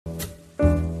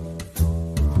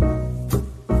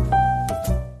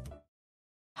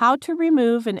How to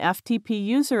remove an FTP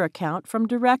user account from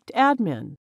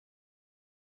DirectAdmin.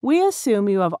 We assume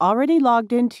you have already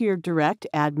logged into your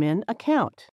DirectAdmin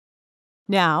account.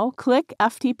 Now, click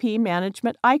FTP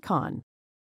Management icon.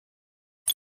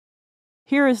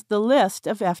 Here is the list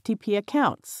of FTP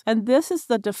accounts, and this is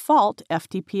the default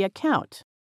FTP account.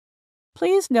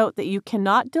 Please note that you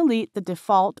cannot delete the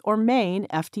default or main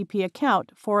FTP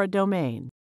account for a domain.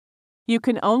 You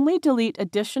can only delete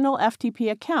additional FTP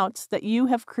accounts that you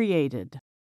have created.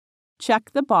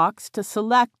 Check the box to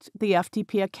select the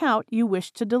FTP account you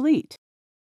wish to delete.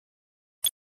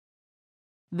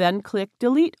 Then click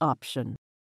Delete option.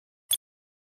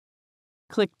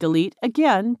 Click Delete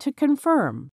again to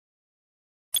confirm.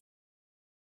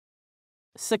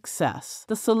 Success!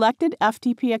 The selected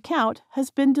FTP account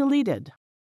has been deleted.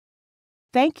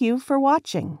 Thank you for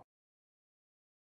watching.